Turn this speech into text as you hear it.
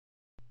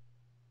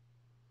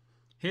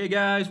Hey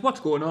guys, what's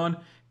going on?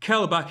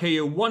 Kel back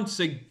here once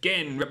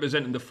again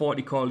representing the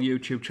 40k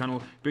YouTube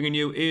channel, bringing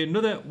you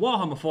another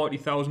Warhammer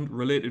 40,000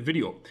 related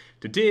video.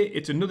 Today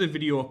it's another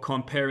video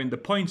comparing the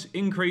points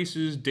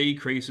increases,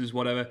 decreases,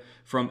 whatever,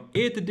 from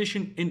 8th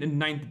edition into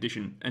 9th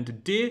edition. And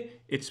today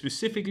it's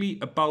specifically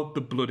about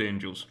the Blood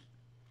Angels.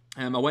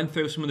 I went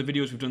through some of the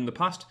videos we've done in the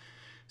past,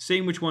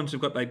 seeing which ones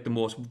have got like the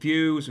most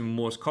views and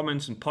most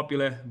comments and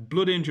popular.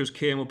 Blood Angels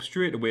came up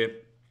straight away,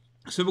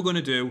 so we're going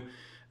to do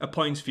a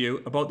points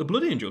view about the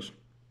Blood Angels.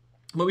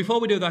 But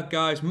before we do that,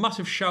 guys,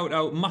 massive shout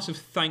out, massive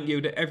thank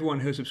you to everyone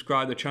who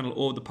subscribed to the channel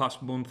over the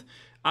past month.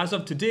 As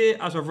of today,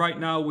 as of right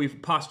now,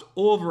 we've passed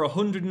over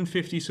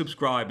 150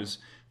 subscribers.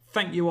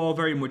 Thank you all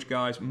very much,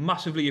 guys.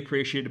 Massively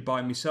appreciated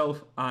by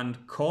myself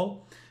and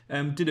Cole.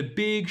 Did a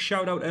big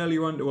shout out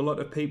earlier on to a lot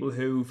of people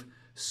who've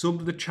subbed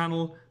to the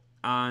channel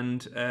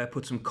and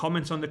put some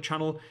comments on the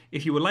channel.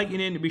 If you would like your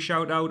name to be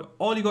shouted out,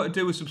 all you got to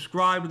do is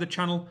subscribe to the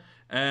channel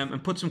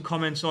and put some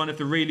comments on. If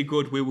they're really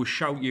good, we will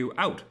shout you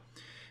out.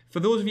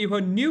 For those of you who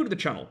are new to the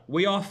channel,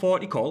 we are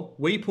 40k.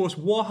 We post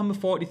Warhammer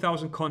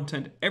 40,000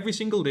 content every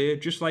single day,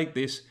 just like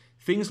this.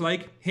 Things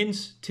like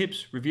hints,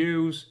 tips,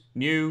 reviews,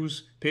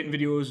 news, painting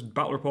videos,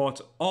 battle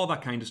reports, all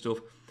that kind of stuff.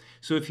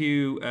 So if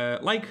you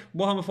like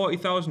Warhammer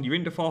 40,000, you're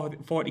into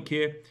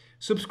 40k,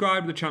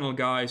 subscribe to the channel,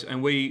 guys,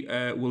 and we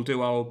will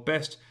do our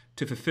best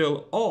to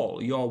fulfill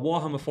all your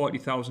Warhammer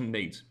 40,000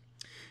 needs.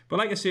 But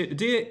like I said,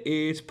 today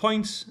it's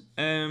points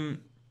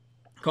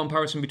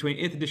comparison between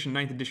 8th edition,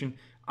 9th edition,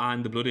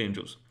 and the Blood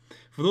Angels.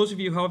 For those of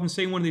you who haven't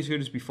seen one of these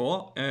videos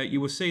before,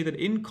 you will see that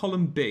in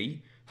column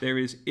B there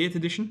is 8th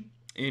edition,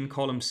 in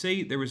column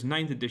C there is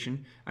 9th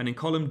edition, and in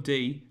column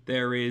D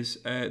there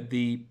is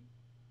the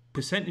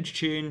percentage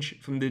change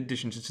from the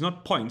editions. It's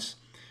not points.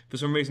 For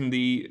some reason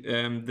the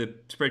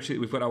spreadsheet that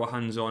we've got our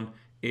hands on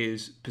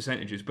is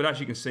percentages. But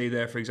as you can see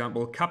there, for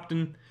example,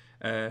 Captain,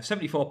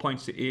 74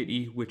 points to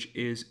 80, which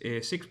is a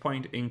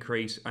 6-point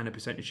increase and a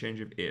percentage change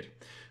of 8.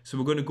 So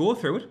we're going to go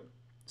through it,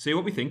 see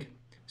what we think,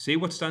 see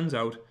what stands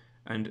out,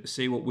 and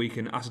see what we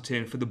can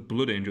ascertain for the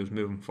Blood Angels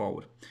moving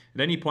forward.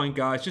 At any point,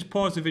 guys, just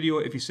pause the video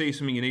if you see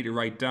something you need to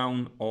write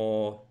down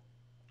or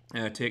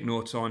take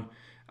notes on,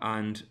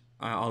 and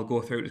I'll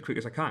go through it as quick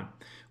as I can.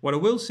 What I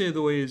will say,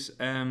 though, is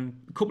a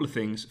couple of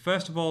things.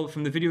 First of all,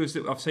 from the videos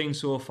that I've seen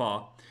so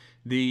far,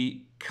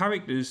 the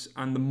characters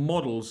and the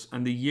models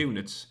and the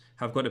units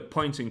have got a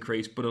points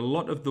increase, but a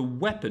lot of the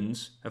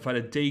weapons have had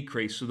a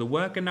decrease. So they're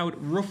working out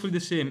roughly the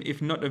same,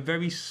 if not a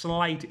very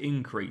slight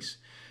increase.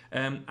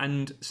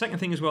 And second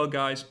thing as well,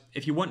 guys,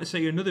 if you want to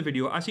see another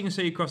video, as you can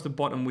see across the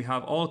bottom, we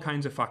have all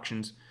kinds of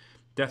factions.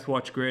 Death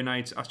Watch, Grey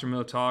Knights, Astra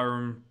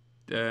Militarum,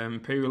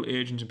 Imperial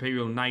Agents,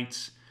 Imperial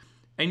Knights,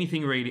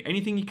 anything really.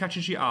 Anything that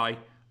catches your eye,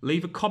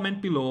 leave a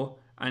comment below.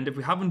 And if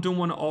we haven't done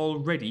one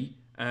already,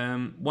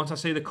 once I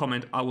see the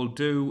comment, I will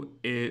do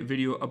a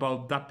video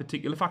about that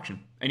particular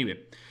faction. Anyway,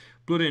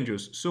 Blood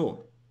Angels.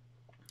 So,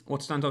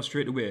 what stands out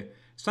straight away?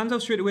 Stands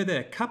out straight away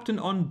there. Captain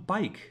on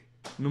Bike,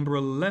 number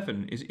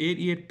 11, is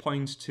 88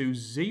 points to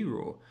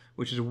 0,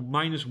 which is a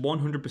minus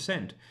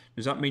 100%.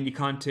 Does that mean you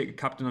can't take a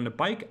captain on a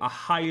bike? I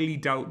highly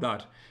doubt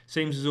that.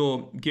 Seems as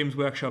though Games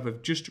Workshop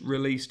have just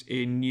released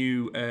a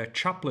new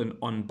chaplain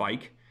on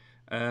bike.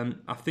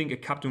 I think a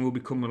captain will be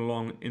coming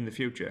along in the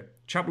future.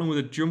 Chaplain with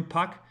a jump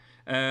pack.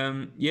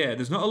 Yeah,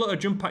 there's not a lot of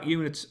jump pack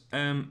units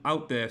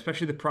out there,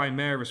 especially the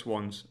Primaris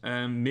ones.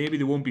 Maybe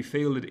they won't be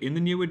fielded in the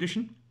new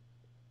edition.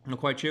 I'm not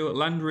quite sure.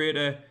 Land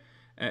Raider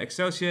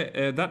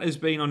Excelsior, that has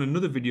been on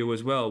another video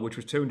as well, which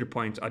was 200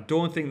 points. I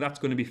don't think that's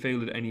going to be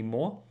fielded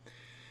anymore.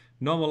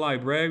 Normal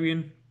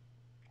Librarian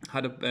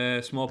had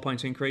a small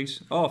points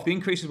increase. Oh, for the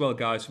increase as well,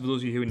 guys, for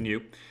those of you who are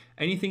new,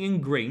 anything in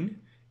green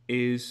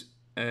is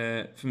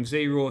from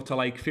 0 to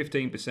like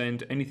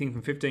 15%. Anything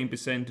from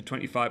 15% to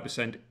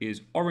 25%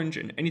 is orange,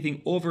 and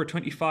anything over a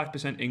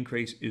 25%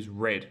 increase is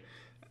red.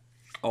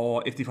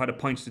 Or if they've had a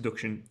points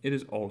deduction, it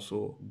is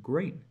also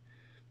green.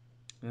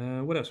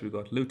 What else have we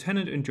got?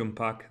 Lieutenant and Jump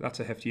Pack,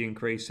 that's a hefty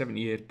increase,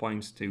 78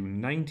 points to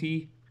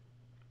 90.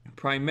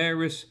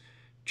 Primaris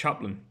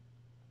Chaplain,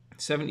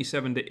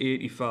 77 to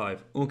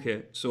 85.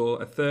 Okay, so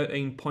a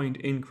 13-point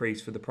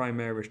increase for the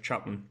Primaris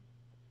Chaplain.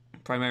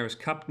 Primaris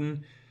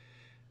Captain,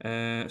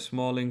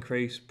 small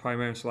increase.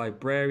 Primaris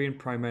Librarian,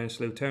 Primaris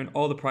Lieutenant,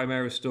 all the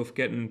Primaris stuff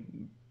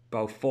getting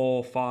about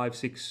 4, 5,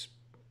 6,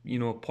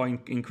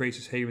 point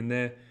increases here and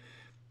there.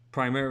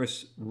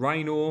 Primaris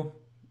Rhino,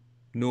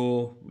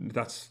 no,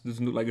 that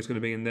doesn't look like it's going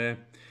to be in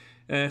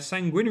there.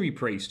 Sanguinary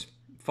Priest,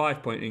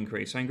 5-point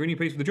increase. Sanguinary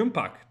Priest with a jump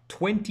pack,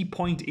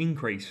 20-point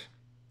increase.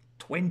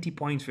 20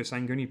 points for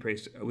Sanguinary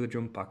Priest with a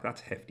jump pack,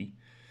 that's hefty.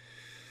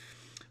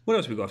 What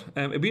else have we got?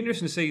 It'd be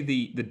interesting to see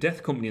the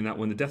Death Company in that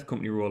one, the Death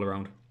Company roll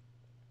around.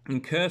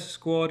 In Curse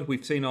Squad,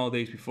 we've seen all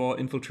these before.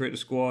 Infiltrator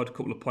Squad, a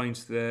couple of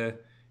points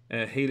there.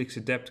 Helix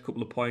Adept, a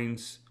couple of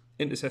points.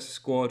 Intercessor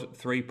Squad,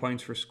 3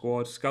 points for a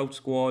squad. Scout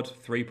Squad,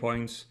 3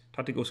 points.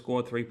 Tactical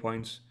Squad, 3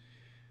 points.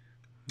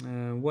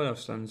 What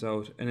else stands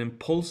out? An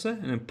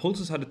Impulsor. An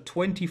Impulsor's had a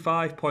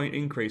 25-point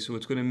increase, so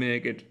it's going to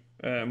make it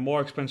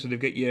more expensive to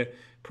get your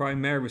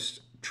Primaris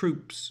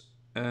troops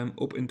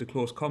up into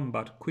close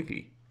combat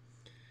quickly.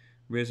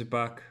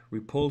 Razorback,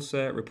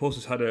 Repulsor.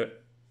 Repulsor's had a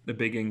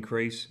big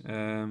increase.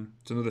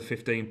 It's another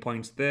 15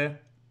 points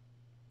there.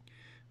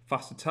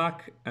 Fast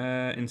attack.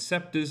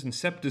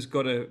 Inceptor's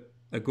got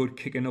a good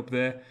kicking up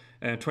there.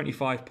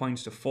 25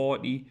 points to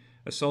 40.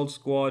 Assault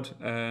Squad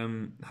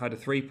had a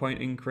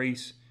 3-point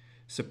increase.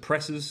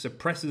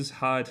 Suppressors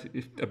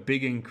had a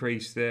big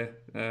increase there.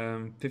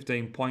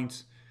 15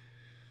 points.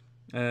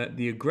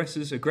 The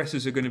aggressors are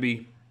going to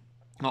be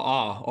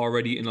are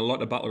already in a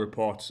lot of battle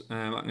reports.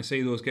 I can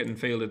see those getting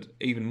fielded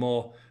even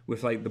more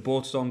with like the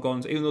Boatstorm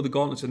guns. Even though the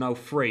gauntlets are now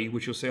free,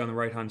 which you'll see on the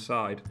right hand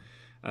side,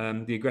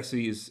 the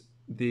aggressors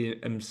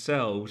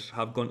themselves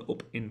have gone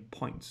up in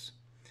points.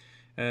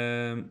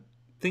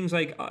 Things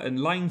like in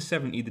line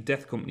 70, the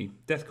Death Company.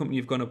 Death Company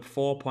have gone up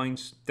 4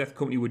 points. Death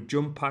Company with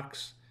jump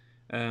packs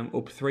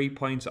up 3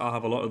 points. I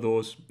have a lot of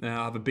those. I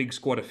have a big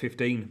squad of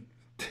 15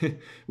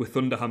 with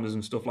Thunderhammers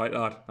and stuff like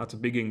that. That's a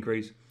big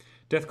increase.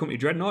 Death Company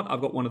Dreadnought, I've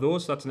got one of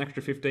those, so that's an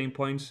extra 15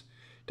 points.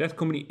 Death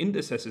Company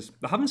Intercessors,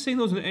 I haven't seen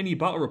those in any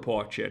battle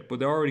reports yet, but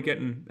they're already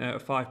getting a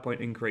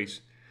 5-point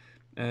increase.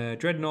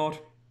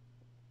 Dreadnought,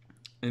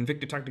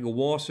 Invicta Tactical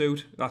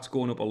Warsuit, that's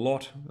going up a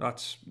lot.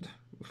 That's,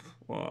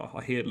 oh,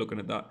 I hate looking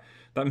at that.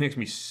 That makes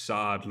me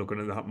sad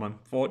looking at that, man.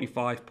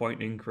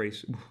 45-point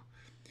increase.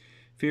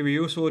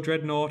 Furioso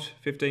Dreadnought,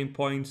 15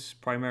 points.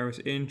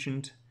 Primaris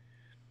Ancient.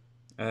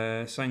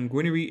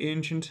 Sanguinary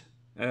Ancient,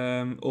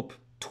 up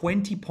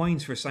 20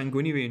 points for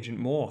Sanguinary Ancient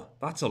more.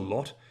 That's a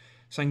lot.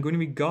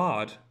 Sanguinary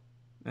Guard,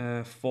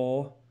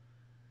 4.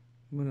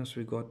 What else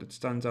we got that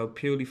stands out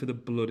purely for the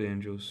Blood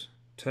Angels?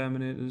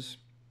 Terminators.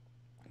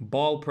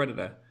 Ball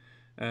Predator,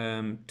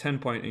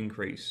 10-point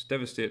increase.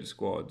 Devastator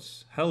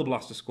Squads.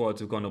 Hellblaster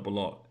Squads have gone up a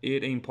lot.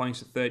 18 points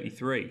to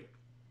 33.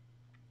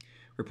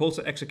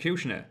 Repulsor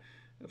Executioner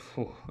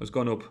has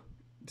gone up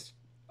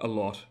a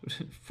lot.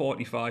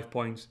 45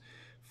 points.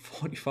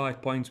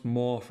 45 points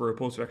more for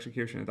Repulsor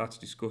Executioner. That's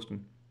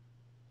disgusting.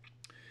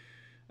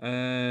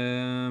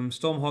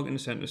 Stormhawk in the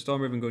centre.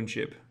 Storm Raven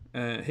Gunship.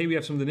 Here we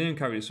have some of the name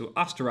characters. So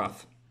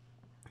Astaroth,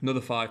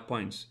 another 5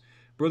 points.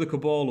 Brother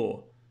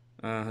Cabalo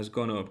has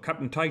gone up.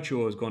 Captain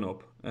Taicho has gone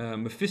up.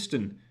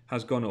 Mephiston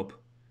has gone up.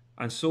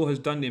 And so has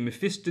Dante.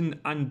 Mephiston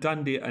and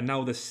Dante are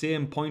now the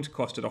same point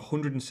cost at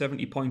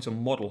 170 points a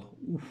model.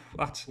 Oof,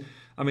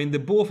 I mean, they're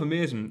both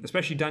amazing,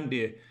 especially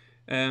Dante.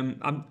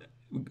 I'm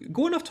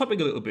going off topic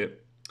a little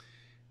bit.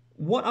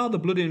 What are the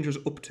Blood Angels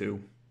up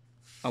to,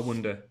 I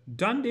wonder?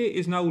 Dante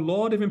is now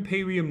Lord of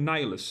Imperium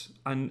Nihilus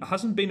and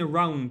hasn't been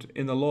around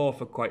in the lore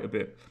for quite a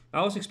bit.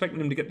 I was expecting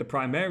him to get the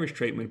Primaris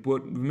treatment,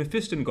 but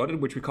Mephiston got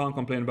it, which we can't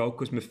complain about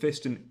because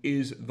Mephiston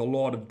is the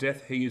Lord of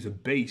Death. He is a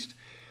beast.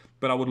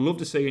 But I would love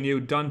to see a new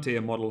Dante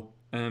model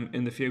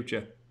in the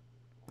future.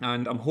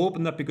 And I'm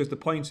hoping that because the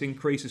points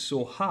increase is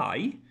so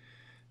high,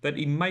 that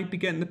he might be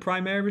getting the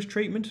Primaris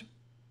treatment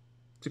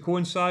to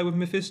coincide with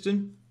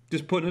Mephiston.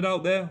 Just putting it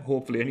out there,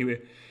 hopefully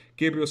anyway.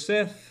 Gabriel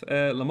Seth,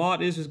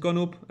 Lamartis has gone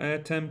up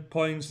 10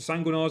 points.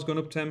 Sanguinar has gone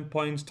up 10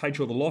 points.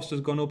 Taicho the Lost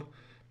has gone up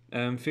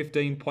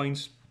 15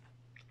 points.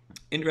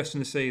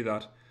 Interesting to see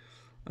that.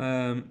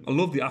 I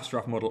love the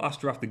Astaroth model.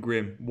 Astaroth the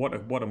Grim. What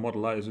a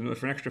model that is. And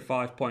for an extra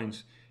 5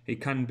 points, he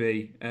can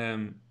be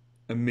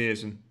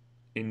amazing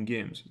in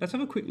games. Let's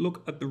have a quick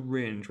look at the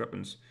range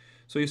weapons.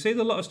 So you see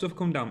a lot of stuff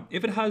come down.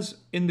 If it has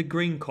in the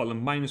green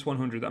column minus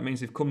 100, that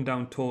means they've come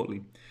down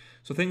totally.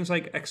 So things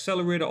like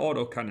Accelerator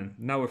Autocannon,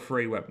 now a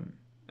free weapon.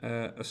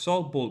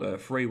 Assault Bolter,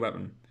 free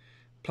weapon.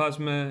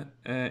 Plasma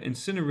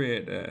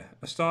Incinerator,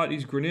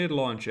 Astartes Grenade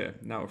Launcher,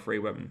 now a free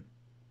weapon.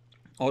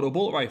 Auto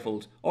Bolt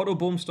Rifles, Auto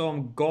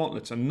Bombstorm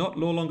Gauntlets are no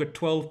longer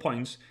 12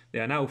 points, they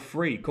are now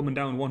free, coming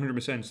down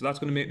 100%. So that's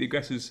going to make the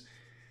aggressors,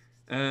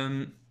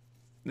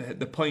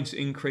 the points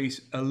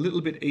increase a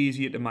little bit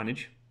easier to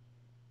manage.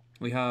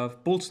 We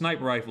have Bolt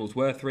Sniper Rifles,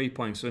 worth 3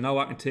 points, so now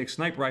I can take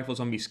Sniper Rifles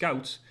on me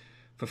Scouts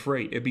for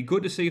free. It'd be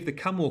good to see if the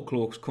Camo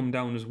Cloaks come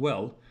down as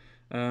well.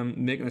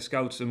 Making the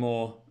Scouts a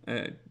more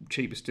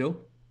cheaper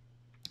still.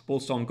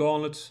 Boltstorm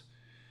Gauntlets,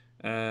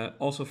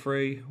 also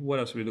free. What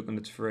else are we looking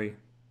that's free?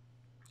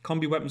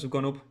 Combi Weapons have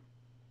gone up.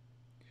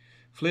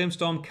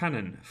 Flamestorm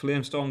Cannon,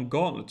 Flamestorm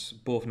Gauntlets,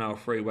 both now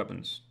free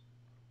weapons.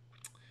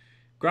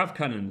 Grav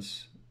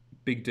Cannons,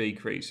 big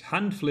decrease.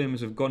 Hand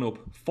Flamers have gone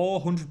up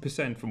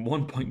 400% from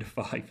 1 point to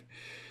 5.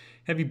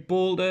 Heavy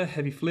Boulder,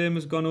 Heavy Flame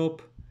has gone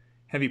up.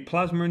 Heavy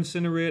Plasma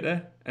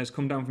Incinerator has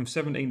come down from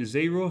 17 to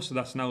 0, so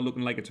that's now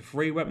looking like it's a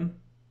free weapon.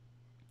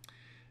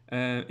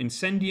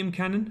 Incendium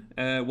Cannon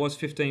was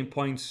 15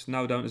 points,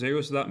 now down to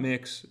 0, so that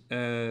makes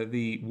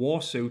the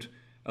Warsuit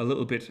a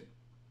little bit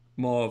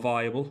more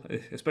viable,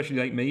 especially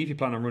like me if you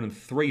plan on running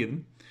 3 of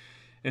them.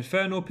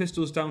 Inferno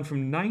Pistols down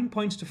from 9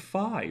 points to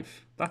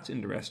 5. That's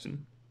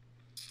interesting.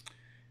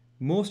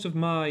 Most of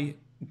my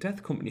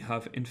Death Company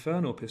have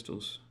Inferno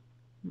Pistols.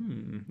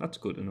 That's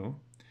good to know.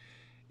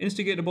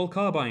 Instigatable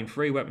Carbine,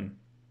 free weapon.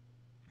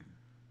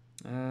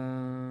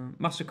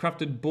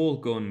 Mastercrafted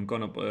Bolt Gun,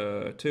 gone up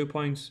 2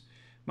 points.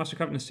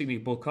 Mastercrafted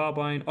Instigated Bolt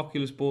Carbine,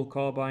 Oculus Bolt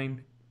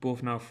Carbine,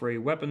 both now free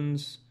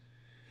weapons.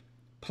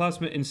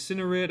 Plasma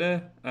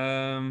Incinerator,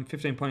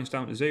 15 points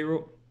down to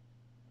 0.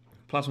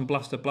 Plasma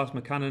Blaster,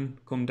 Plasma Cannon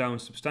come down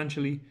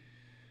substantially.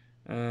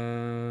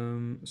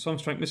 Storm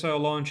Strike Missile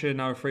Launcher,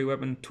 now a free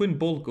weapon. Twin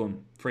Bolt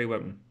Gun, free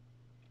weapon.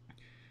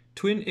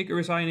 Twin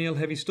Icarus Iron Hail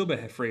Heavy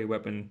Stubber, free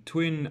weapon.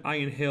 Twin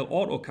Iron Hail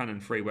Auto Cannon,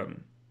 free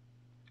weapon.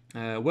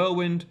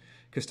 Whirlwind,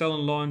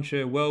 Castellan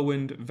Launcher,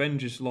 Whirlwind,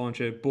 Vengeance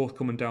Launcher, both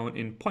coming down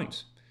in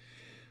points.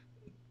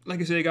 Like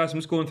I say, guys, I'm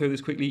just going through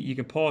this quickly. You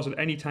can pause at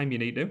any time you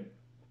need to.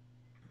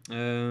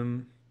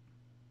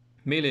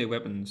 Melee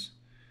weapons.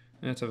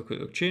 Let's have a quick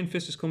look. Chain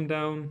Fist has come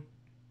down.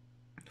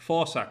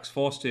 4 Axe,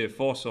 4 Stave,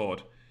 4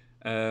 Sword.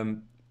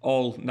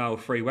 All now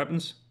free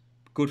weapons.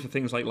 Good for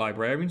things like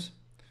librarians.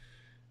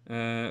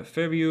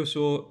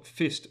 Furioso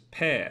Fist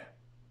Pair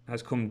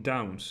has come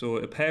down. So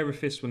a pair of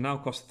fists will now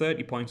cost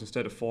 30 points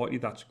instead of 40.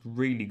 That's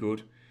really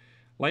good.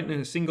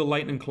 A single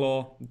Lightning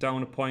Claw,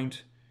 down a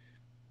point.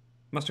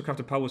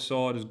 Mastercrafted Power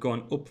Sword has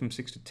gone up from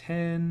 6 to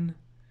 10.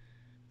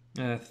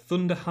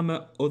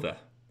 Thunderhammer Other.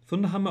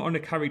 Thunderhammer on a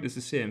character is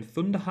the same.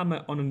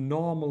 Thunderhammer on a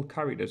normal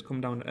character has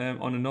come down,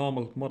 on a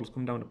normal model has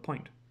come down a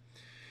point.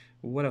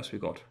 What else we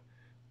got?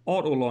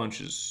 Auto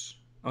launches.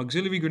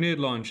 Auxiliary grenade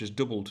launches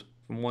doubled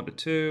from 1 to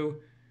 2.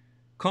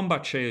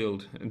 Combat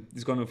shield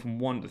has gone up from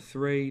 1 to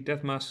 3.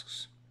 Death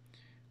masks.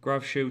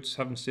 Grav shoots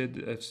haven't stayed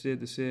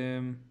the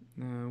same.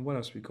 What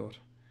else we got?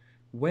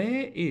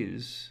 Where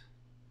is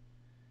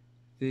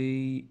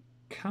the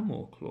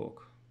camo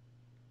cloak?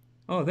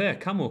 Oh, there,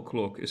 camo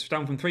cloak is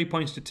down from 3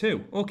 points to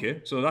 2.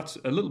 Okay, so that's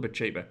a little bit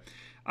cheaper.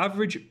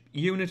 Average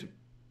unit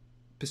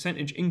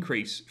percentage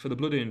increase for the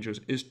Blood Angels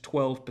is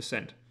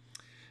 12%.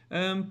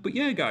 But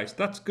yeah, guys,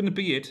 that's going to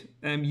be it.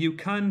 You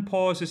can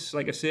pause this,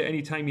 like I say,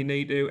 anytime you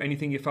need to.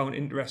 Anything you found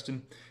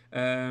interesting,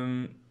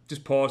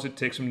 just pause it,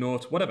 take some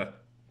notes, whatever.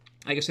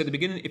 Like I said at the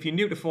beginning, if you're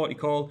new to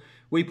 40k,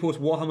 we post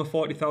Warhammer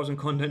 40,000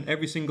 content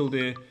every single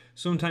day,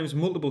 sometimes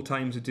multiple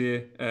times a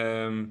day.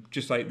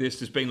 Just like this,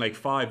 there's been like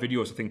 5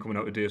 videos, I think, coming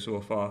out a day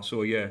so far.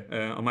 So yeah,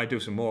 I might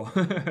do some more.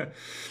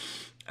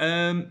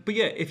 But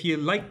yeah, if you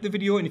liked the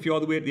video and if you're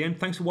all the way at the end,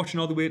 thanks for watching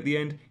all the way at the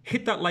end.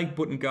 Hit that like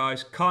button,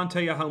 guys. Can't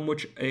tell you how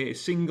much a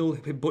single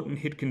button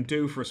hit can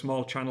do for a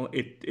small channel.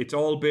 It's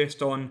all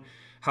based on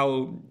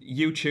how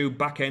YouTube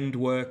back-end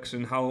works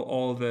and how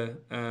all the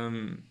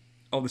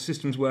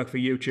systems work for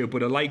YouTube.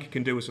 But a like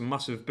can do us a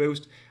massive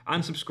boost.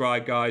 And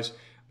subscribe, guys.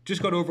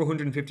 Just got over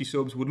 150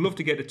 subs. Would love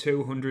to get to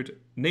 200.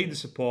 Need the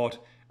support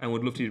and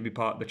would love you to be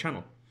part of the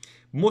channel.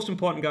 Most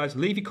important, guys,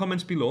 leave your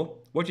comments below.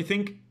 What do you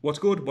think? What's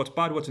good? What's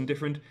bad? What's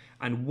indifferent?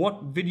 And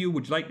what video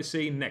would you like to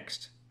see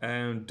next?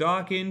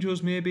 Dark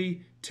Angels,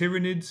 maybe?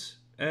 Tyranids,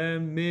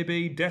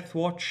 maybe?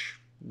 Deathwatch?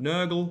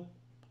 Nurgle?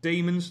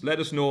 Demons? Let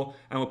us know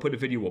and we'll put a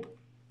video up.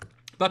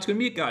 That's going to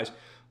be it, guys.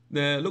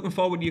 Looking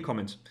forward to your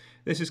comments.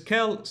 This is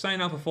Kel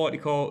signing out for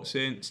 40k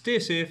saying stay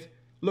safe,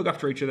 look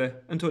after each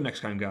other. Until next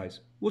time,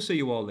 guys. We'll see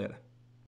you all later.